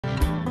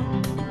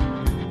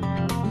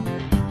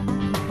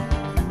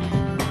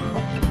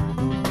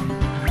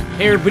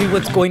Hey everybody,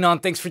 what's going on?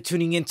 Thanks for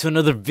tuning in to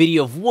another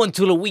video of One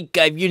Tool a Week,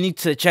 guys. If you're new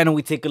to the channel,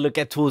 we take a look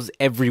at tools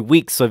every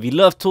week. So if you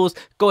love tools,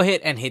 go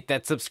ahead and hit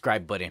that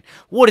subscribe button.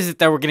 What is it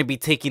that we're going to be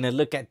taking a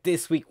look at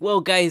this week?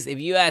 Well, guys, if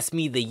you ask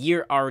me, the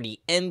year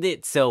already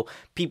ended, so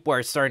people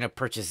are starting to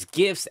purchase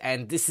gifts,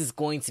 and this is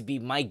going to be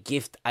my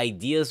gift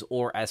ideas,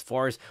 or as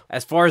far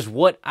as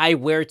what I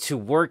wear to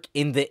work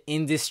in the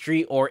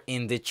industry or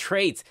in the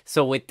trades.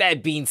 So with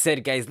that being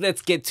said, guys,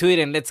 let's get to it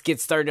and let's get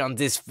started on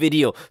this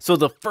video. So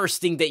the first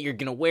thing that you're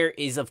going to wear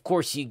is, of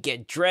course, you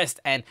get dressed,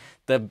 and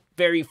the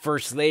very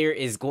first layer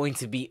is going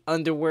to be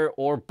underwear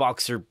or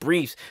boxer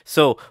briefs.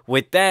 So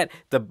with that,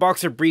 the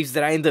boxer briefs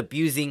that I end up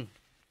using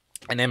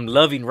and I'm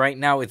loving right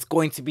now, it's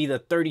going to be the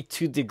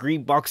 32-degree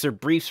boxer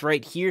briefs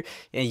right here,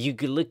 and you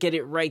can look at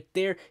it right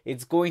there.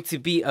 It's going to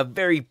be a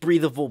very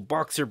breathable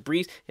boxer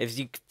briefs. As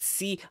you can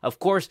see, of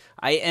course,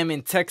 I am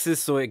in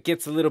Texas, so it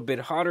gets a little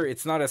bit hotter.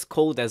 It's not as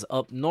cold as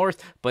up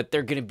north, but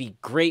they're going to be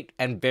great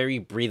and very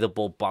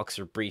breathable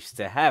boxer briefs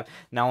to have.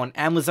 Now on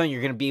Amazon,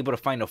 you're going to be able to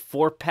find a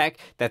 4-pack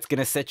that's going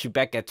to set you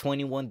back at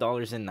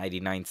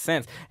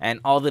 $21.99, and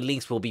all the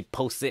links will be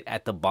posted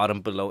at the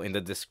bottom below in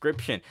the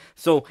description.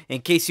 So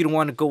in case you don't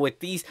want to go with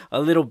these a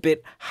little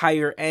bit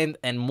higher end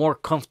and more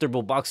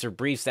comfortable boxer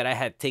briefs that I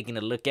had taken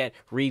a look at,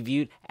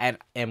 reviewed, and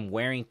am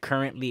wearing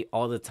currently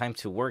all the time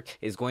to work,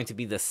 is going to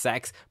be the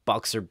Saxx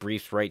boxer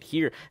briefs right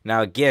here.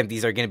 Now again,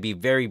 these are going to be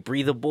very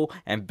breathable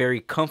and very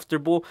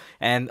comfortable,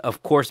 and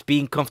of course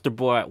being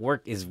comfortable at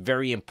work is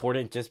very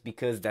important, just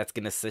because that's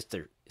going to set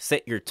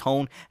your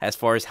tone as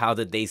far as how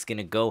the day's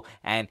gonna go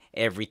and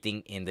everything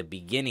in the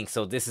beginning.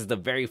 So this is the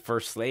very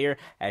first layer,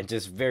 and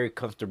just very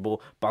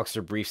comfortable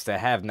boxer briefs to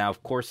have. Now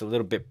of course, a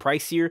little bit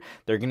pricier.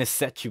 They're gonna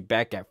set you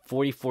back at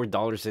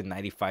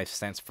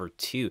 $44.95 for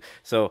two.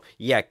 So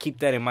yeah, keep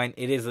that in mind.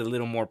 It is a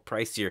little more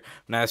pricier.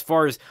 Now as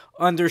far as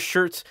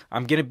undershirts,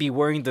 I'm gonna be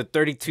wearing the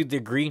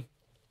 32-degree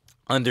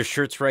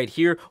undershirts right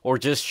here, or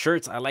just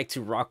shirts. I like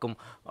to rock them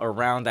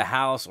around the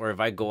house, or if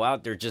I go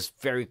out, they're just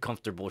very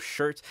comfortable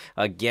shirts.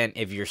 Again,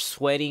 if you're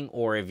sweating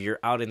or if you're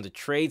out in the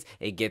trades,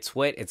 it gets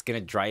wet, it's gonna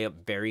dry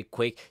up very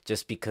quick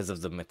just because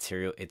of the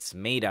material it's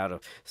made out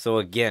of. So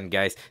again,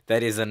 guys,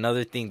 that is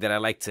another thing that I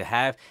like to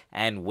have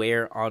and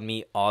wear on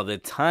me all the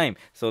time.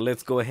 So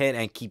let's go ahead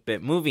and keep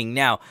it moving.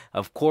 Now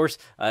of course,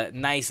 a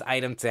nice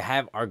item to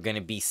have are gonna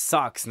be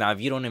socks. Now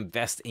if you don't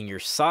invest in your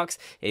socks,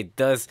 it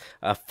does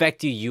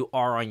affect you. You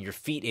are on your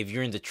feet. If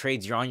you're in the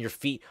trades, you're on your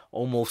feet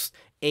almost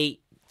 8,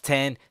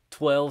 10,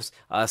 12s,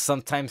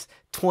 sometimes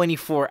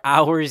 24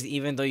 hours,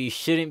 even though you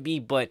shouldn't be,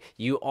 but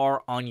you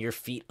are on your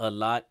feet a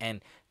lot,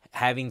 and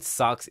having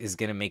socks is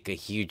going to make a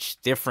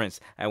huge difference.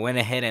 I went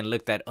ahead and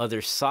looked at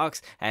other socks,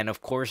 and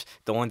of course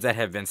the ones that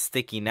have been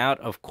sticking out,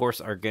 of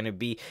course, are going to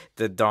be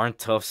the Darn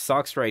Tough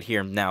socks right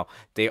here. Now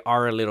they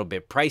are a little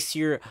bit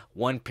pricier.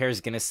 One pair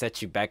is going to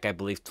set you back, I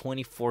believe,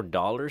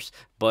 $24,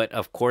 but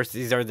of course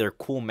these are their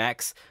Cool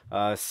Max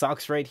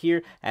socks right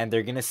here, and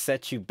they're going to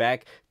set you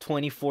back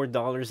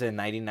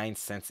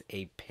 $24.99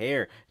 a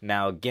pair.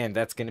 Now again,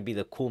 that's going to be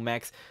the Cool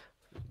Max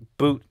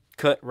boot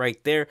cut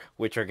right there,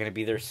 which are going to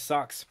be their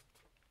socks.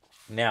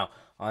 Now,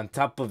 on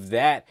top of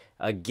that,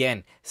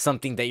 again,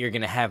 something that you're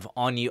going to have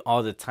on you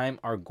all the time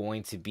are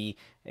going to be,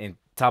 in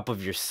top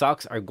of your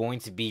socks, are going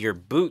to be your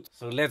boots.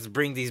 So let's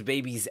bring these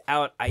babies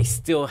out. I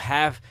still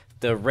have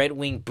the Red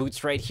Wing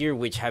boots right here,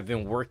 which have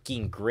been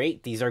working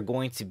great. These are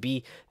going to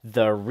be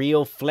the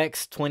Rio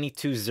Flex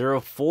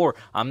 2204.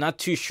 I'm not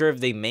too sure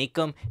if they make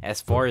them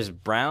as far as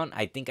brown.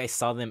 I think I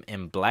saw them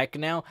in black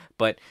now,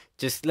 but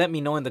just let me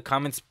know in the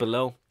comments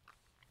below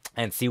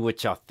and see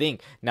what y'all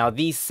think. Now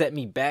these set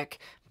me back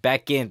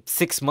in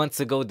 6 months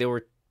ago. They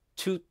were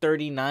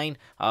 $239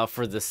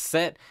 for the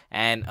set,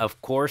 and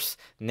of course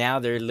now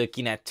they're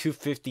looking at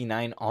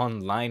 $259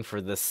 online for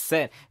the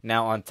set.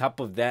 Now on top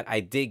of that, I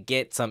did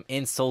get some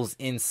insoles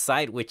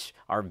inside, which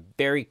are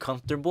very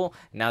comfortable.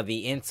 Now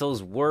the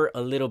insoles were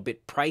a little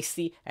bit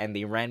pricey, and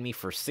they ran me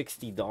for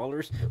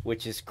 $60,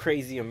 which is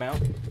crazy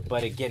amount.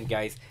 But again,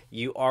 guys,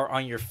 you are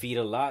on your feet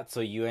a lot,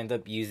 so you end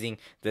up using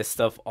this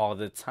stuff all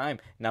the time.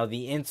 Now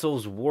the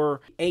insoles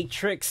were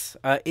Aetrex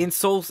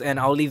insoles,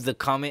 and I'll leave the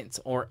comments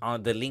or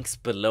on the links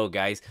below,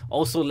 guys.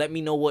 Also, let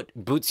me know what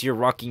boots you're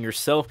rocking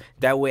yourself.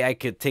 That way I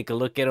could take a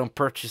look at them,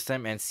 purchase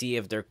them, and see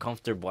if they're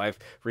comfortable. I've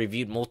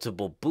reviewed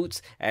multiple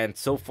boots, and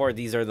so far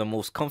these are the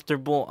most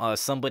comfortable.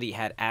 Somebody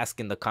had asked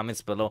in the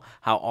comments below,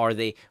 how are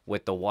they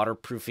with the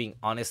waterproofing?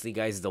 Honestly,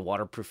 guys, the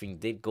waterproofing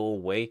did go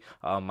away.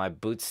 My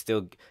boots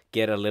still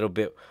get a little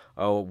bit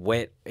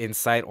wet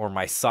inside, or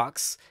my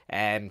socks,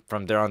 and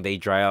from there on they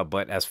dry out.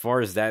 But as far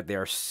as that, they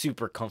are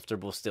super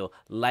comfortable still.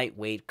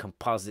 Lightweight,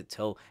 composite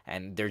toe,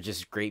 and they're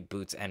just great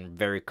boots and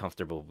very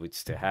comfortable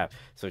boots to have.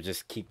 So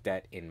just keep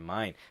that in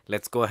mind.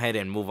 Let's go ahead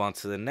and move on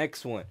to the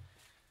next one.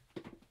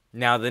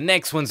 Now the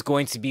next one's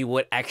going to be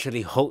what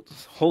actually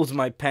holds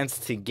my pants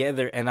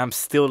together, and I'm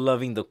still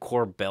loving the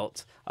core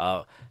belt.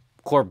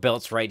 core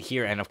belts right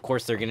here, and of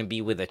course they're going to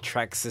be with a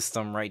track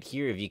system right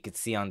here. If you could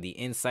see on the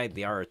inside,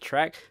 they are a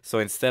track, so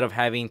instead of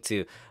having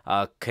to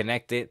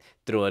connect it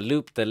through a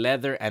loop, the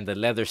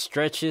leather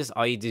stretches,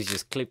 all you do is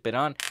just clip it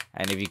on,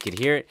 and if you could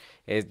hear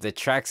it, the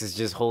tracks is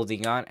just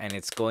holding on and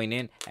it's going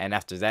in, and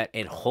after that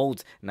it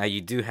holds. Now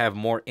you do have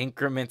more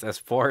increments as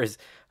far as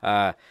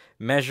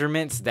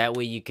measurements, that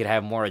way you could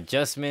have more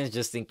adjustments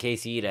just in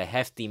case you eat a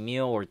hefty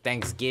meal or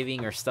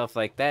Thanksgiving or stuff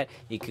like that.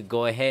 You could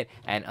go ahead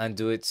and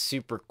undo it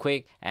super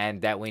quick,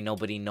 and that way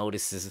nobody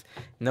notices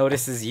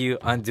you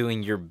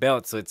undoing your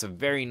belt. So it's a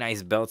very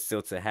nice belt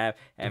still to have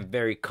and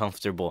very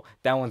comfortable.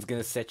 That one's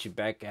gonna set you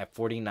back at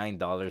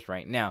 $49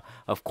 right now.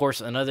 Of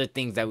course, another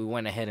thing that we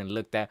went ahead and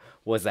looked at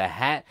was a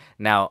hat.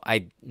 Now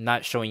I'm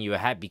not showing you a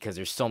hat because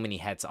there's so many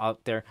hats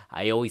out there.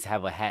 I always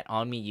have a hat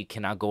on me. You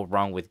cannot go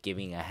wrong with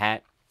giving a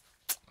hat,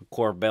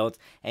 core belt,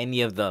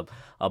 any of the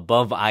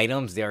above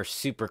items. They are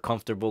super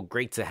comfortable,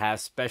 great to have,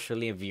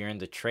 especially if you're in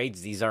the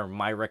trades. These are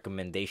my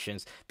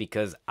recommendations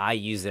because I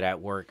use it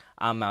at work.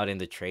 I'm out in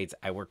the trades.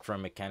 I work for a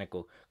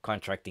mechanical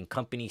contracting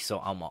company, so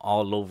I'm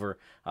all over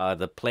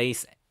the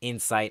place,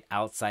 inside,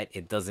 outside,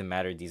 it doesn't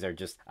matter. These are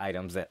just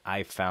items that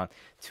I found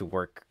to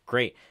work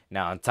great.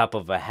 Now, on top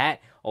of a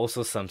hat,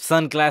 also some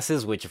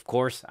sunglasses, which of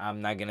course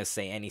I'm not gonna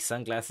say any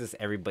sunglasses.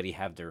 Everybody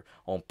have their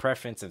own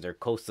preference. If they're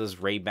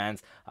Costas,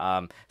 Ray-Bans,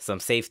 some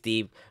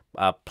safety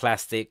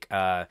plastic,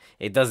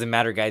 it doesn't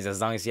matter, guys. As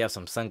long as you have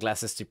some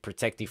sunglasses to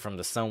protect you from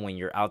the sun when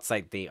you're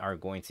outside, they are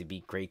going to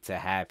be great to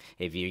have.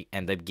 If you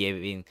end up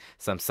giving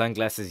some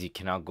sunglasses, you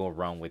cannot go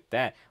wrong with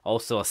that.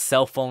 Also, a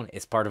cell phone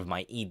is part of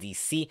my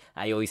EDC.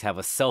 I always have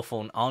a cell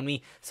phone on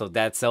me, so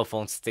that cell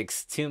phone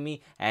sticks to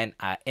me, and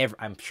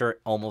I'm sure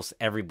almost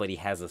everybody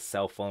has a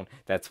cell phone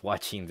that's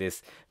watching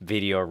this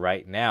video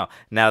right now.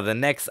 Now, the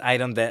next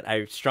item that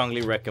I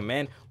strongly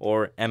recommend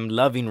or am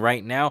loving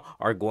right now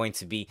are going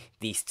to be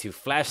these two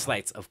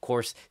flashlights. Of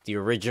course, the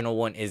original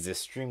one is the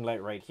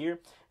streamlight right here,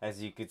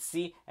 as you could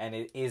see, and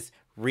it is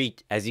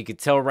as you could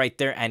tell right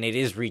there, and it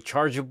is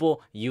rechargeable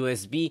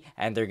USB,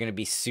 and they're gonna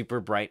be super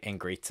bright and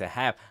great to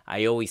have.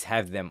 I always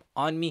have them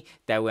on me,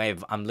 that way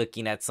if I'm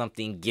looking at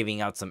something,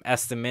 giving out some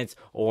estimates,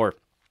 or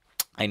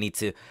I need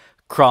to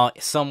crawl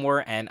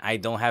somewhere and I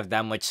don't have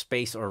that much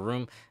space or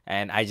room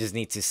and I just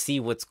need to see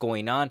what's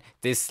going on,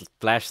 this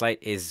flashlight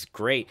is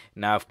great.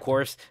 Now, of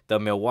course, the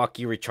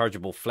Milwaukee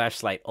rechargeable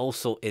flashlight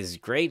also is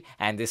great,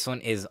 and this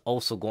one is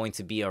also going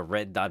to be a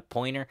red dot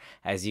pointer,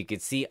 as you can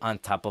see, on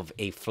top of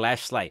a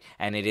flashlight,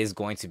 and it is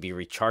going to be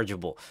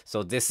rechargeable.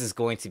 So this is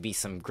going to be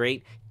some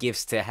great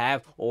gifts to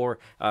have, or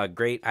a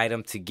great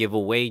item to give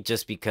away,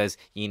 just because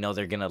you know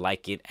they're gonna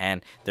like it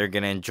and they're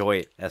gonna enjoy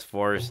it, as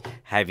far as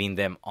having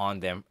them on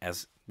them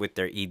as with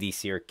their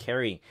EDC or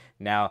carrying.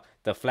 Now,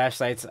 the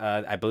flashlights,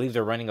 I believe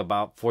they're running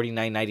about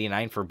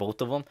 $49.99 for both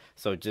of them,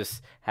 so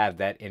just have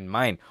that in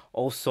mind.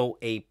 Also,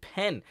 a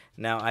pen.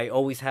 Now, I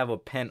always have a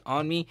pen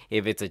on me.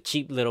 If it's a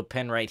cheap little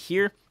pen right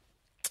here,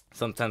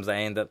 sometimes I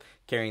end up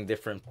carrying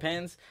different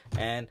pens,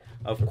 and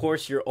of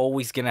course you're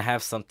always gonna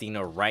have something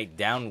to write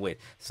down with.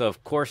 So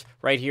of course,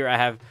 right here I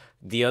have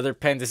the other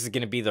pen. This is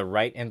gonna be the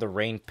Rite in the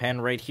Rain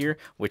pen right here,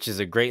 which is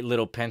a great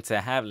little pen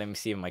to have. Let me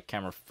see if my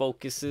camera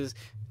focuses.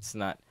 It's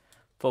not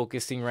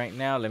focusing right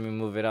now. Let me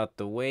move it out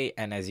the way,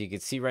 and as you can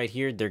see right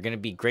here, they're gonna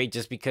be great,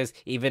 just because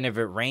even if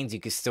it rains, you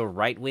can still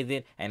write with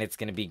it, and it's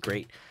gonna be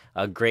great.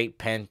 A great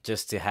pen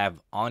just to have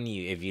on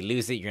you. If you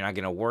lose it, you're not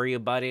gonna worry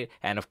about it.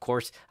 And of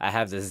course, I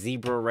have the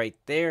zebra right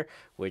there,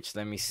 which,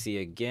 let me see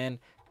again.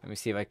 Let me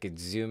see if I could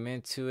zoom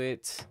into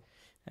it.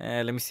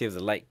 Let me see if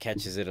the light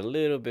catches it a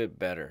little bit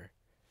better.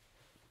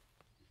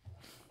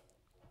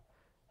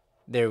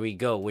 There we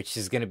go, which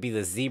is going to be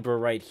the zebra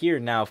right here.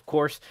 Now, of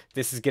course,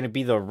 this is going to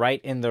be the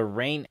Rite in the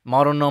Rain,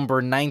 model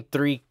number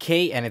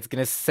 93K, and it's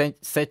going to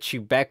set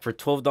you back for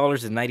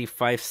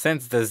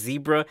 $12.95. The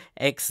Zebra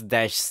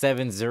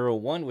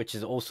X-701, which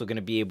is also going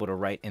to be able to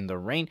write in the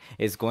rain,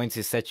 is going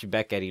to set you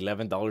back at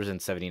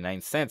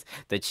 $11.79.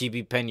 The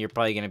cheapy pen, you're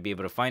probably going to be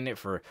able to find it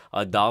for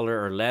 $1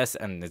 or less,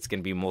 and it's going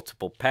to be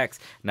multiple packs.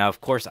 Now,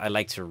 of course, I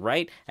like to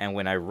write, and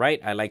when I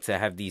write, I like to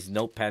have these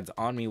notepads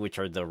on me, which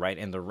are the Rite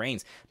in the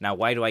Rains. Now,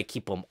 why do I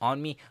keep them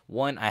on me?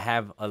 One, I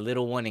have a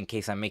little one in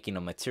case I'm making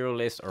a material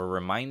list or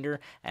reminder,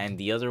 and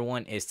the other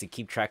one is to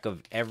keep track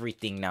of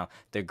everything. Now,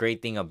 the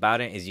great thing about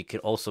it is you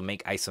could also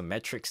make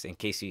isometrics in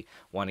case you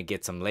want to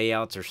get some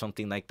layouts or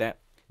something like that.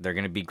 They're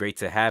going to be great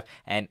to have,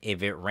 and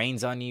if it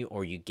rains on you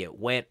or you get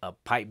wet, a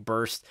pipe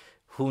burst,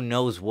 who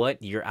knows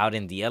what, you're out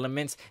in the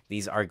elements,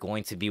 these are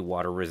going to be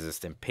water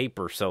resistant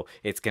paper, so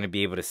it's going to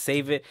be able to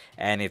save it,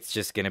 and it's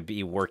just going to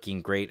be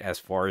working great as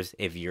far as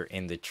if you're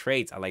in the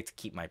trades. I like to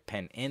keep my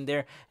pen in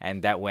there,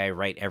 and that way I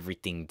write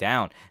everything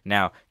down.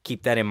 Now,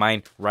 keep that in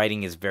mind,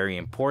 writing is very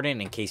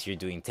important in case you're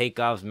doing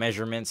takeoffs,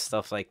 measurements,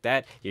 stuff like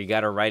that. You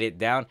got to write it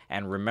down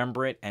and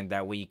remember it, and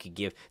that way you could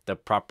give the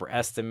proper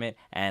estimate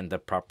and the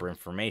proper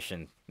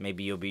information.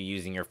 Maybe you'll be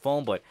using your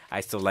phone, but I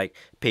still like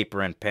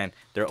paper and pen.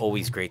 They're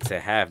always great to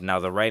have.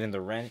 Now, the Rite in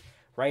the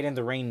Rite in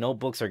the Rain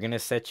notebooks are going to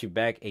set you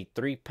back a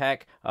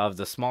 3-pack of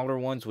the smaller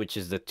ones, which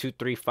is the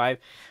 235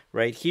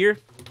 right here.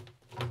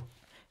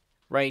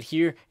 Right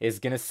here is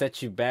going to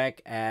set you back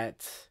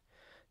at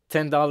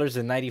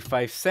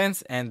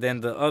 $10.95, and then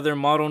the other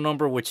model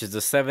number, which is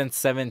the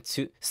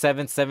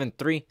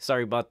 773,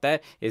 sorry about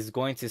that, is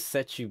going to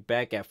set you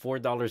back at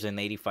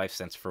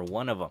 $4.85 for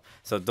one of them.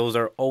 So those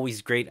are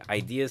always great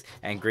ideas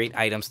and great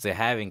items to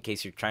have in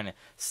case you're trying to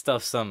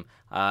stuff some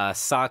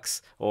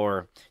socks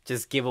or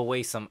just give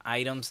away some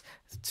items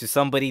to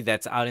somebody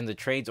that's out in the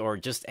trades, or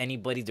just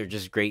anybody. They're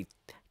just great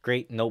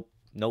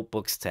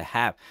notebooks to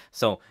have.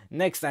 So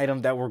next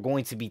item that we're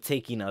going to be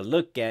taking a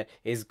look at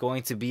is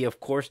going to be, of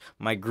course,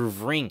 my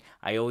groove ring.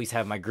 I always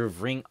have my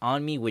groove ring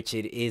on me, which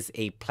it is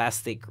a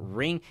plastic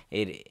ring,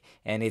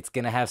 and it's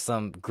gonna have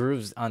some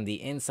grooves on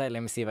the inside.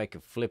 Let me see if I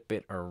can flip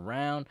it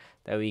around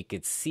that way you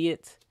could see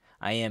it.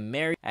 I am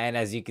married, and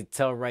as you can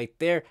tell right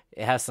there,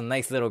 it has some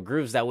nice little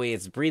grooves. That way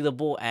it's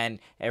breathable and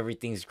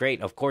everything's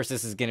great. Of course,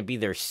 this is going to be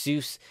their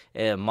Saxx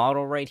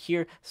model right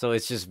here, so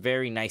it's just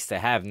very nice to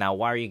have. Now,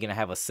 why are you going to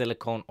have a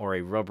silicone or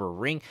a rubber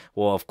ring?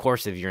 Well, of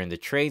course, if you're in the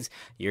trades,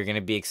 you're going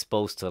to be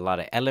exposed to a lot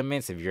of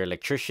elements. If you're an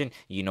electrician,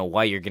 you know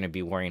why you're going to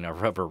be wearing a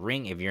rubber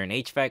ring. If you're an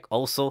HVAC,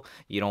 also,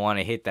 you don't want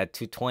to hit that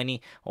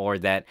 220 or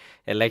that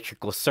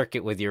electrical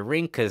circuit with your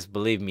ring, because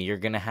believe me, you're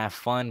going to have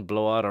fun,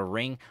 blow out a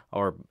ring,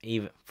 or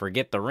even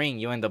forget the ring,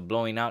 you end up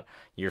blowing out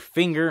your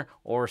finger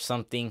or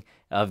something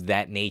of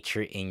that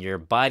nature in your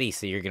body.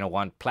 So you're going to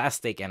want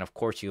plastic, and of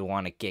course you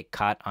want to get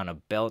caught on a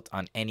belt,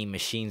 on any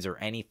machines or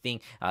anything.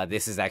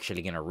 This is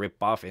actually going to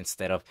rip off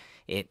instead of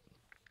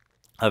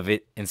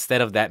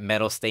that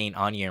metal staying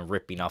on you and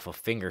ripping off a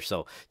finger.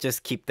 So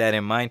just keep that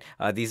in mind.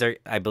 These are,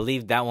 I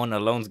believe that one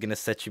alone is going to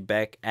set you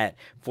back at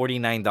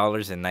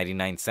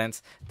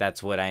 $49.99.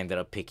 That's what I ended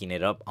up picking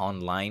it up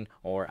online,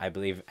 or I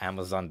believe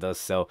Amazon does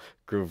sell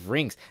groove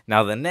rings.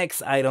 Now, the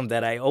next item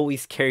that I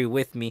always carry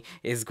with me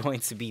is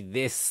going to be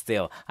this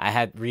still. I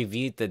had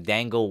reviewed the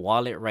Dango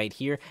Wallet right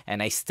here,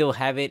 and I still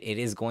have it. It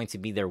is going to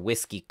be their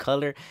whiskey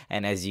color,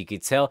 and as you can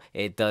tell,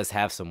 it does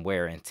have some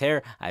wear and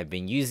tear. I've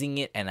been using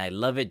it, and I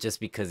love it just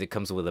because it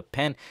comes with a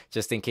pen.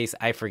 Just in case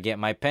I forget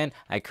my pen,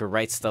 I could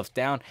write stuff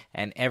down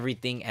and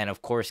everything, and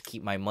of course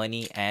keep my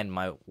money and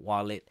my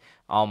wallet,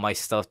 all my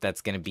stuff that's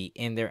going to be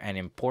in there and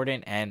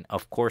important. And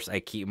of course I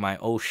keep my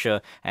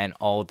OSHA and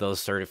all those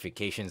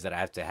certifications that I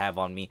have to have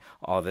on me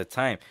all the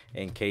time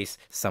in case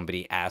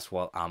somebody asks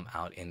while I'm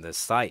out in the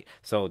site.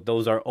 So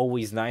those are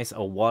always nice.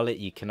 A wallet,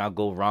 you cannot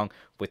go wrong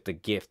with the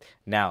gift.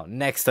 Now,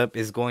 next up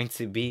is going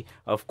to be,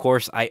 of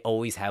course, I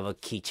always have a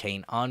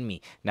keychain on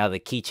me. Now, the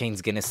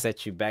keychain's gonna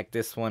set you back.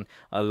 This one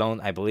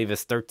alone, I believe,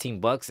 is 13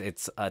 bucks.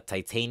 It's a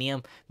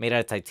titanium, made out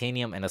of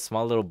titanium, and a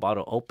small little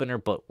bottle opener.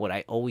 But what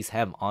I always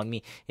have on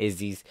me is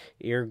these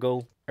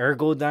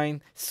ergodyne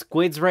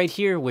squids right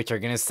here, which are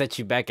gonna set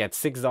you back at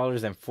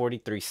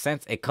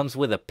 $6.43. It comes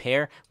with a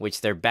pair,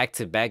 which they're back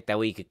to back, that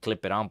way you could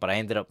clip it on, but I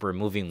ended up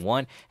removing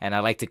one, and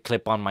I like to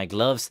clip on my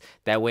gloves.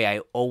 That way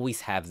I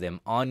always have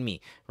them on me.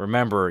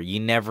 Remember,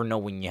 you never know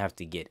when you have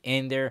to get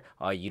in there.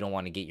 You don't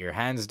want to get your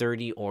hands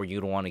dirty, or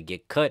you don't want to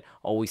get cut.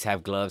 Always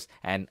have gloves,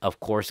 and of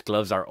course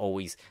gloves are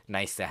always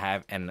nice to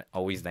have and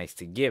always nice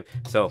to give,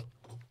 so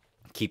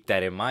keep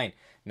that in mind.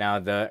 Now,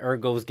 the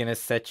ergo is going to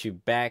set you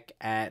back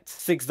at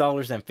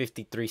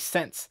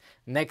 $6.53.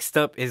 Next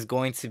up is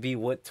going to be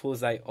what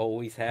tools I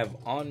always have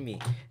on me.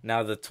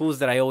 Now, the tools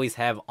that I always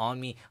have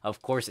on me,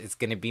 of course, it's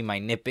going to be my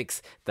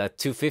Nipix, the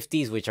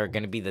 250s, which are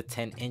going to be the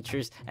 10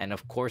 inchers. And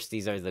of course,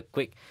 these are the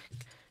quick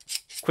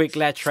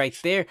latch right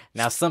there.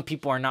 Now, some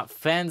people are not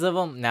fans of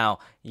them. Now,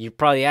 you're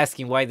probably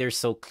asking why they're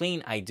so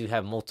clean. I do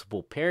have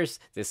multiple pairs.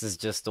 This is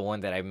just the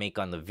one that I make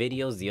on the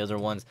videos. The other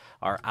ones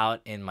are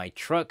out in my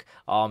truck,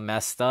 all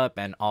messed up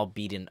and all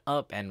beaten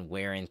up and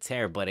wear and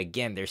tear. But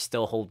again, they're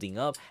still holding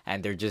up,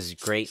 and they're just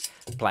great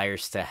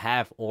pliers to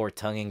have, or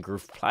tongue and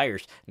groove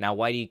pliers. Now,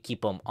 why do you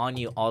keep them on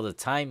you all the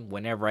time?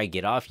 Whenever I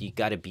get off, you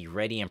got to be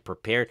ready and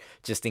prepared,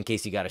 just in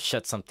case you got to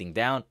shut something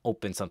down,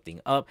 open something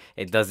up.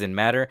 It doesn't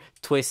matter.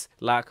 Twist,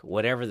 lock,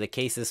 whatever the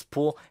case is,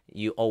 pull.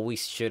 You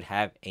always should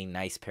have a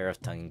nice pair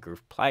of tongue and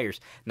groove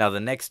pliers. Now, the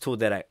next tool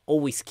that I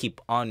always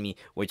keep on me,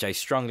 which I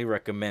strongly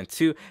recommend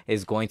too,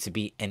 is going to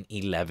be an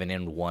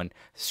 11-in-1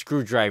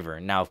 screwdriver.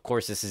 Now, of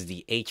course, this is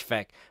the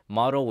HVAC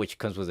model, which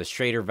comes with a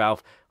straighter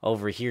valve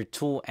over here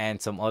tool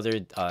and some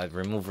other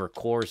remover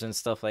cores and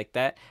stuff like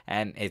that.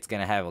 And it's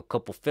gonna have a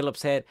couple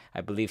Phillips head,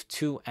 I believe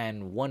 2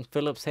 and 1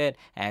 Phillips head,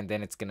 and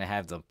then it's gonna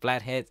have the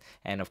flat heads,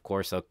 and of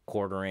course a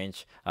 1/4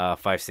 inch,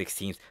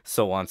 5/16,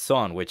 so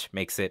on, which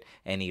makes it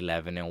an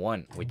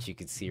 11-in-1, which you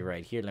can see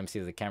right here. Let me see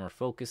if the camera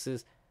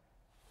focuses.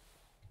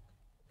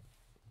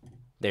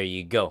 There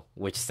you go,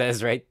 which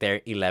says right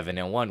there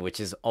 11-in-1, which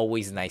is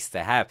always nice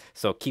to have.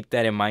 So keep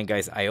that in mind,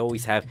 guys. I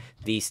always have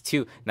these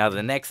two. Now,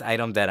 the next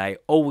item that I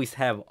always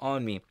have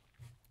on me,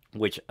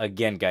 which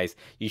again, guys,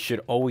 you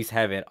should always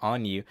have it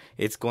on you,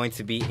 it's going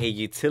to be a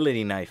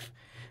utility knife.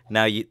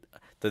 Now,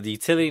 the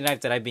utility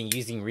knife that I've been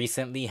using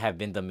recently have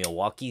been the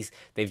Milwaukees.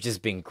 They've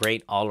just been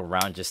great all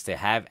around just to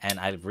have, and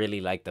I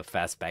really like the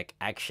fast back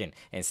action.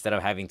 Instead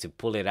of having to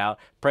pull it out,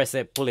 press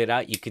it, pull it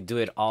out, you could do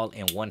it all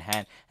in one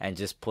hand and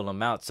just pull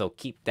them out. So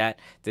keep that.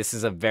 This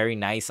is a very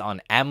nice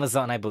on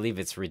Amazon. I believe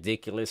it's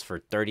ridiculous for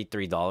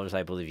 $33.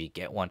 I believe you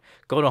get one.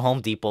 Go to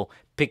Home Depot,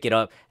 pick it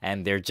up,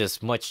 and they're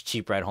just much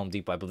cheaper at Home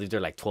Depot. I believe they're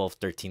like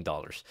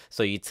 $12-13.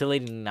 So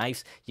utility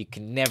knives, you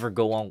can never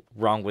go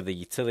wrong with a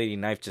utility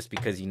knife, just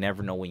because you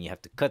never know when you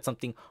have to cut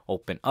something,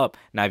 open up.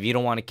 Now if you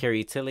don't want to carry a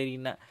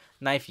utility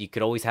knife, you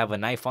could always have a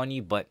knife on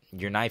you, but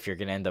your knife, you're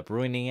gonna end up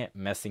ruining it,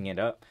 messing it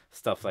up,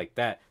 stuff like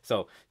that.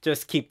 So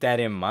just keep that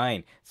in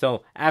mind.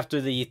 So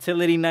after the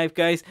utility knife,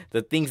 guys,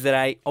 the things that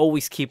I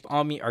always keep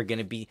on me are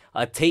gonna be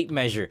a tape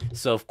measure.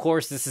 So of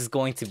course this is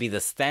going to be the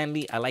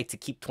Stanley. I like to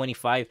keep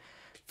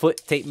 25-foot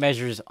tape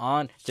measures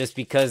on, just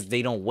because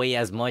they don't weigh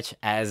as much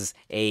as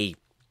a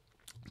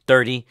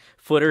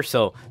 30-footer.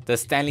 So the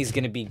Stanley's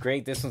gonna be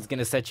great. This one's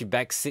gonna set you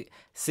back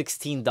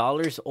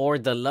 $16. Or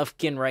the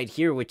Lufkin right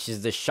here, which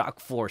is the Shock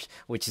Force,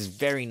 which is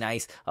very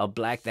nice, a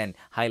black and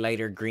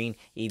highlighter green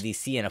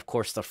EDC, and of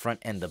course the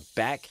front and the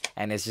back.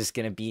 And it's just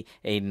gonna be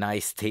a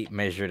nice tape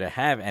measure to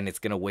have, and it's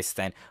gonna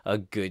withstand a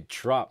good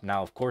drop.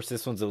 Now of course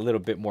this one's a little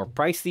bit more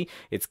pricey.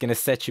 It's gonna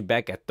set you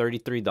back at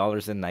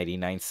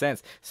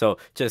 $33.99. so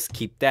just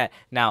keep that.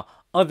 Now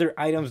other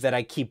items that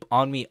I keep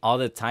on me all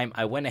the time,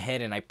 I went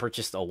ahead and I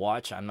purchased a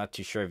watch. I'm not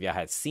too sure if y'all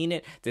had seen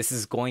it. This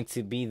is going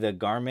to be the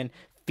Garmin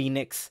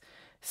Phoenix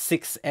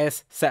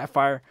 6S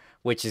Sapphire,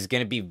 which is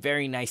going to be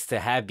very nice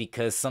to have,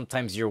 because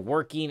sometimes you're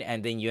working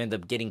and then you end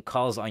up getting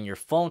calls on your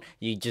phone.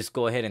 You just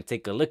go ahead and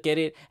take a look at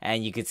it,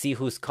 and you can see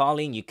who's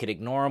calling. You could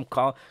ignore them,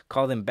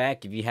 call them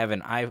back. If you have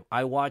an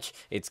iWatch,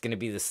 it's going to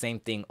be the same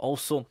thing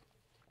also.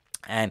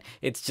 And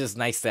it's just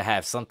nice to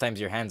have.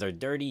 Sometimes your hands are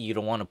dirty, you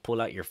don't want to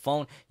pull out your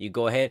phone, you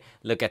go ahead,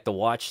 look at the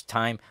watch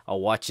time. A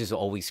watch is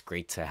always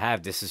great to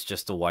have. This is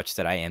just a watch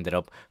that I ended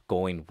up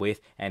going with,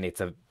 and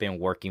it's been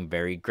working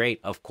very great.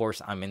 Of course,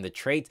 I'm in the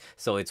trades,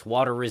 so it's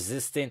water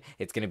resistant,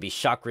 it's going to be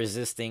shock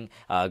resisting,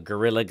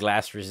 Gorilla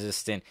Glass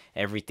resistant,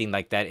 everything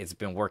like that. It's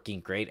been working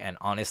great, and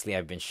honestly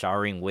I've been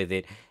showering with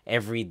it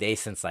every day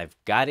since I've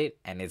got it,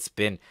 and it's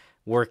been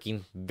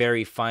working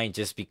very fine,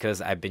 just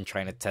because I've been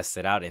trying to test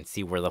it out and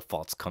see where the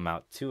faults come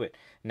out to it.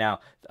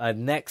 Now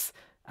next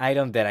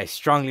item that I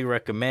strongly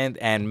recommend,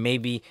 and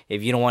maybe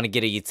if you don't want to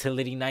get a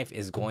utility knife,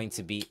 is going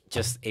to be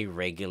just a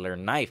regular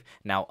knife.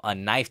 Now a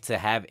knife to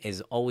have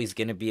is always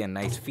going to be a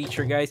nice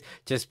feature, guys,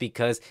 just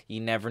because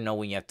you never know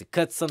when you have to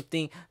cut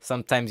something.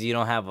 Sometimes you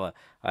don't have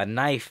a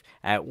knife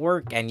at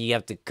work and you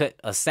have to cut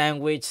a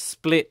sandwich,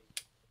 split,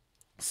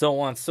 so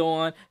on,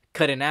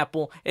 cut an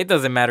apple. It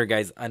doesn't matter,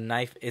 guys. A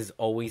knife is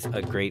always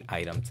a great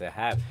item to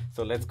have.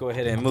 So let's go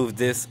ahead and move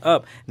this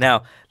up.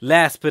 Now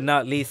last but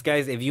not least,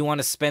 guys, if you want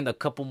to spend a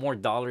couple more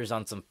dollars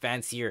on some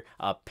fancier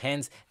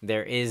pens,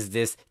 there is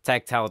this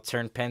tactile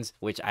turn pens,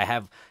 which I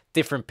have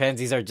different pens.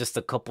 These are just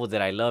a couple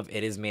that I love.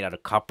 It is made out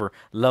of copper.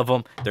 Love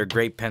them. They're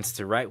great pens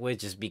to write with.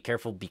 Just be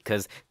careful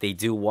because they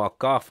do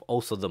walk off.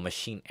 Also the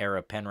Machine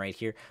Era pen right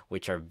here,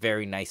 which are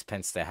very nice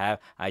pens to have.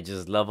 I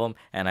just love them,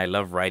 and I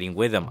love writing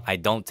with them. I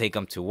don't take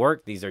them to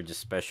work. These are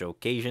just special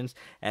occasions,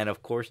 and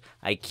of course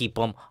I keep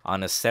them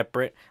on a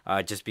separate,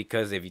 just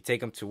because if you take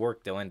them to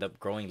work, they'll end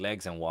up growing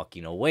legs and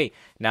walking away.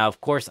 Now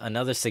of course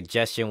another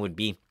suggestion would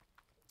be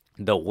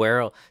the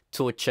Wearable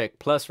Tool Check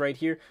Plus right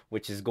here,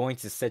 which is going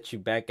to set you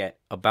back at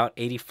about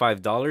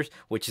 $85,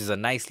 which is a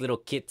nice little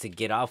kit to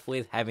get off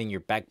with, having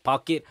your back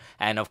pocket.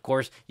 And of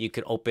course you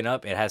could open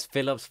up, it has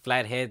Phillips,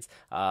 flatheads,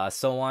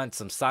 so on,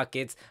 some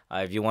sockets.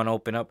 If you want to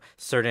open up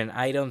certain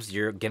items,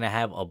 you're gonna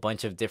have a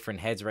bunch of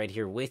different heads right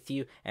here with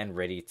you and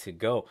ready to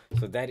go.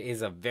 So that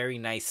is a very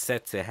nice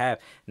set to have.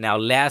 Now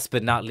last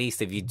but not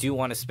least, if you do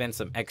want to spend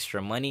some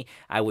extra money,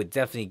 I would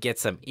definitely get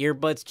some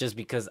earbuds, just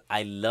because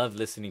I love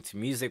listening to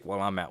music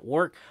while I'm at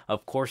work.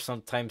 Of course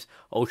sometimes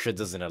OSHA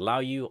doesn't allow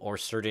you, or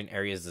certain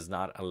areas does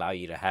not allow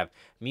you to have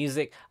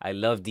music. I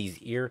love these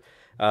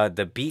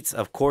the Beats.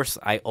 Of course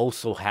I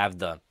also have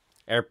the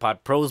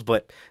AirPod Pros,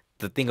 but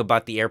the thing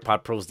about the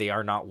AirPod Pros, they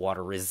are not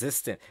water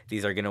resistant.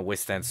 These are going to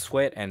withstand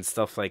sweat and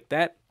stuff like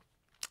that,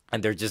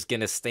 and they're just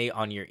gonna stay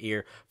on your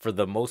ear for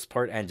the most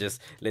part, and just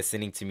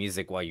listening to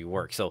music while you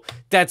work. So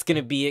that's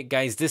gonna be it,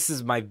 guys. This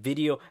is my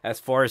video as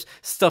far as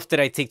stuff that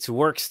I take to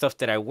work, stuff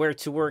that I wear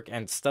to work,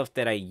 and stuff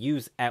that I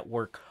use at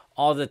work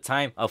all the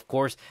time. Of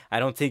course I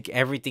don't take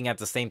everything at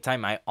the same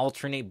time, I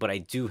alternate, but I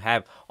do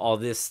have all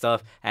this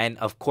stuff. And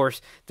of course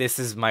this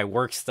is my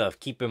work stuff.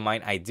 Keep in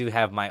mind I do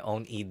have my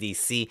own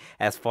EDC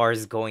as far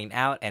as going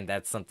out, and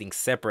that's something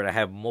separate. I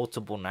have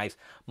multiple knives,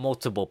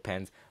 multiple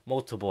pens,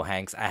 multiple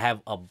hanks. I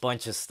have a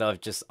bunch of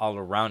stuff just all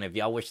around. If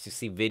y'all wish to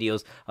see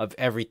videos of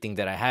everything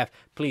that I have,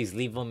 please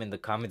leave them in the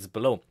comments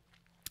below.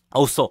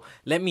 Also,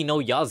 let me know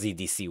y'all's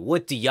EDC.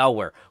 What do y'all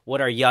wear?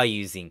 What are y'all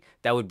using?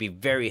 That would be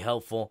very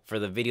helpful for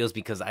the videos,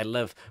 because I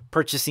love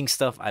purchasing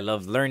stuff. I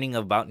love learning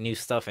about new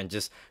stuff and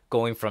just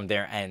going from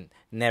there, and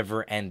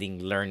never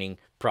ending learning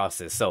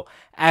process. So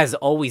as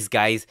always,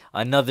 guys,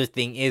 another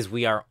thing is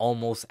we are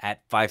almost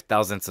at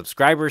 5,000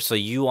 subscribers. So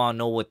you all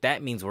know what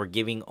that means. We're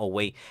giving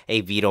away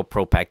a Vito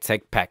Pro Pack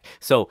Tech Pack.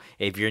 So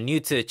if you're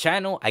new to the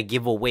channel, I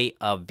give away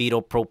a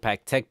Vito Pro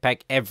Pack Tech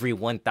Pack every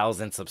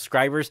 1,000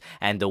 subscribers.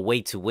 And the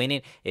way to win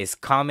it is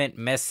comment,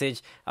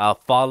 message,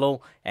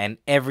 follow, and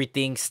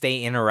everything.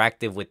 Stay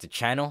interactive with the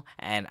channel.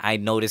 And I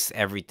notice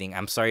everything.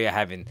 I'm sorry I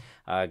haven't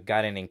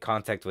gotten in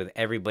contact with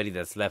everybody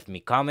that's left me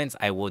comments.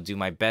 I will do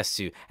my best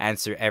to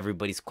answer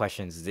everybody's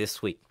questions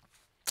this week.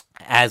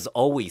 As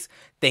always,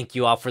 thank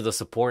you all for the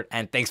support,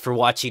 and thanks for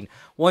watching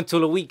One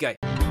Tool a Week,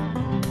 guys.